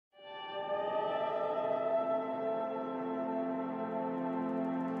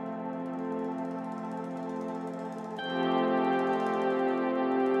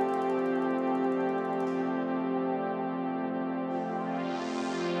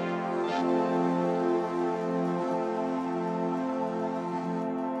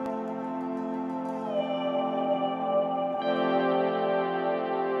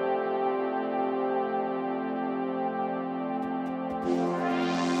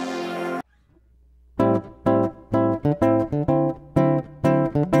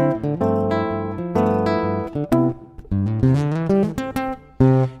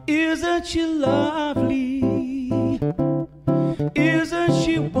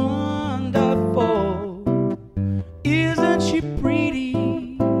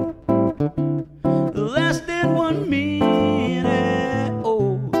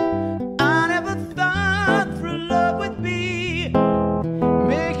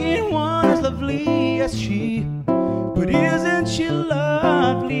lovely as she, but isn't she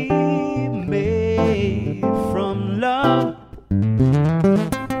lovely, made from love?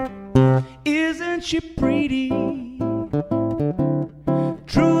 Isn't she pretty?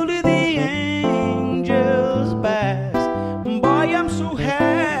 Truly the angels best. Boy, I'm so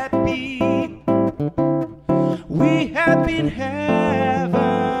happy. We have been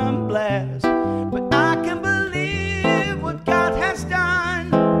heaven blessed, but I can believe what God has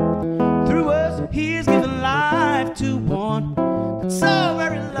done. Through us, He's given life to one that's so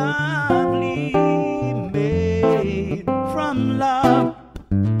very lovely, made from love.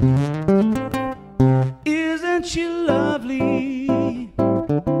 Isn't she lovely?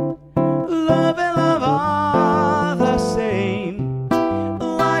 Love and love are the same.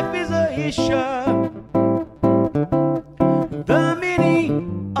 Life is a issue. The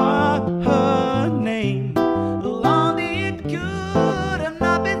meaning of her name. Long it could have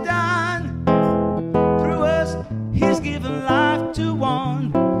not been done. Through us, He's given life to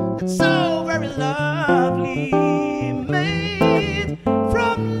one that's so very lovely, made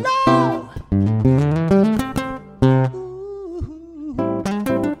from love.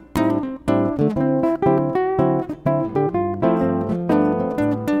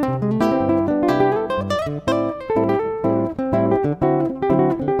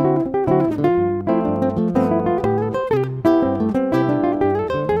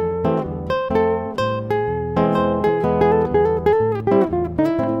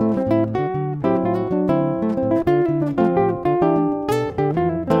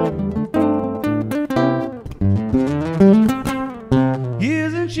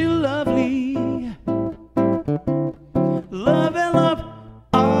 Isn't she lovely? Love and love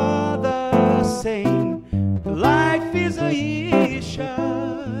are the same. Life is a issue.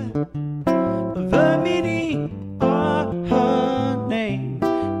 The meaning of her name.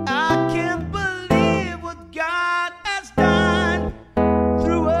 I can't believe what God has done.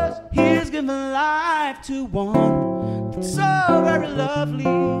 Through us, He's given life to one that's so very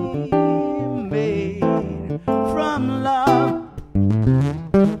lovely, made from love.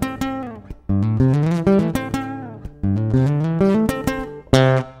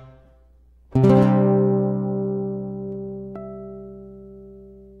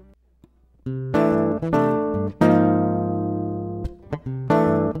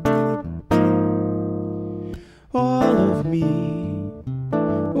 All of me,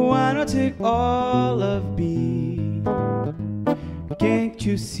 why not take all of me? Can't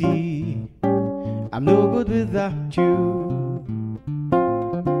you see I'm no good without you?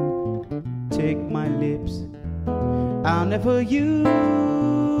 Take my lips, I'll never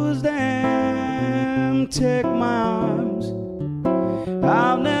use them. Take my arms,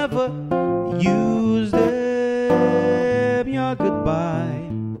 I'll never use them. Your goodbye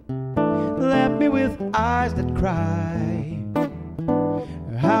left me with eyes that cry.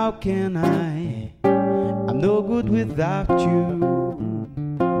 How can I? I'm no good without you.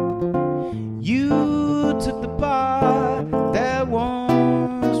 You took the part that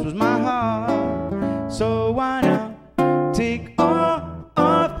once was my heart, so why not take all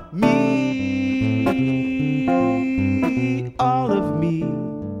of me? All of me.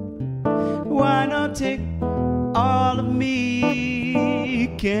 Why not take all of me?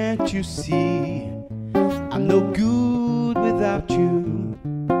 Can't you see I'm no good without you?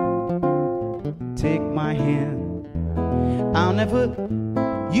 Take my hand, I'll never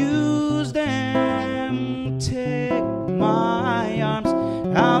use them. Take my arms,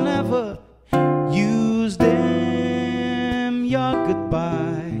 I'll never use them. Your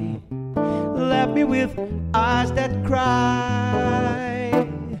goodbye left me with eyes that cry.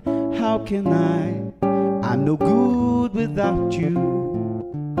 How can I? I'm no good without you.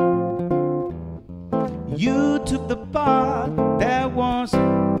 You took the part that once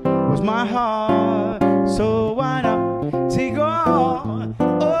was my heart, so why not take all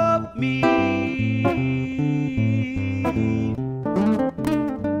of me?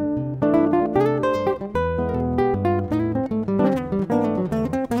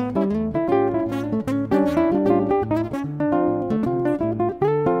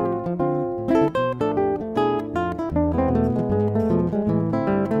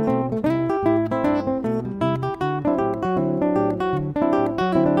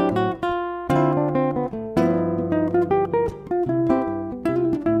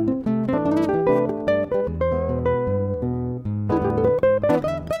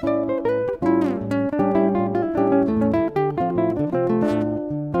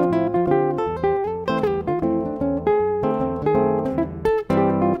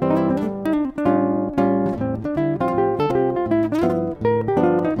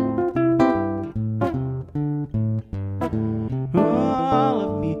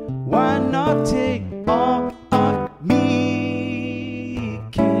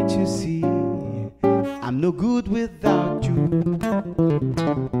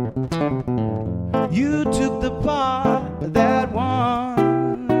 You took the part that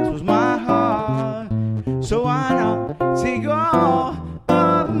once was my heart, so why not take all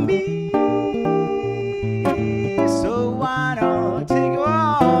of me? So why not take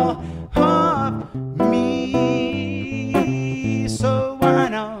all of me? So why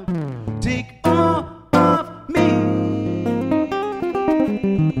not take all of me?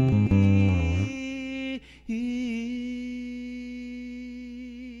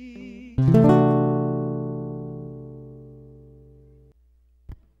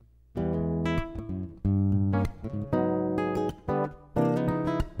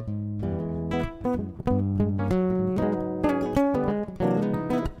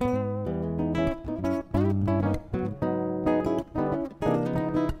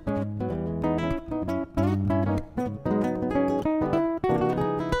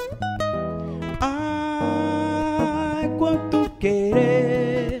 Quanto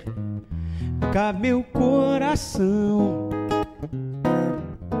querer cabe meu coração.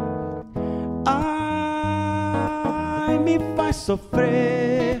 Ai, me faz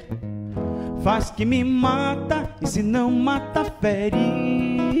sofrer, faz que me mata, e se não mata, fere.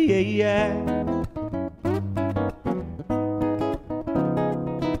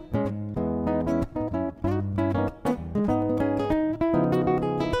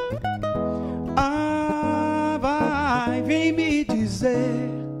 Vem me dizer,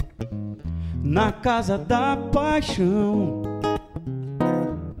 na casa da paixão,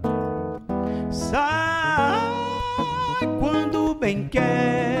 sai quando bem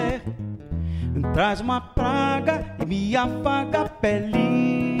quer, traz uma praga e me afaga a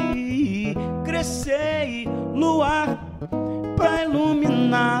pele. Crescei luar pra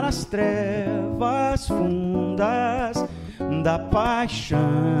iluminar as trevas fundas da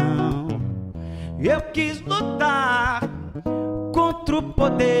paixão. Eu quis lutar contra o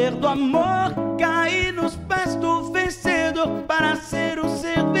poder do amor, caí nos pés do vencedor para ser o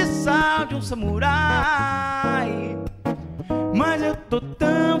serviçal de um samurai. Mas eu tô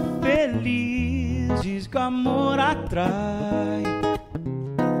tão feliz, diz que o amor atrai,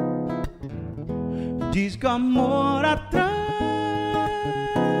 diz que o amor atrai.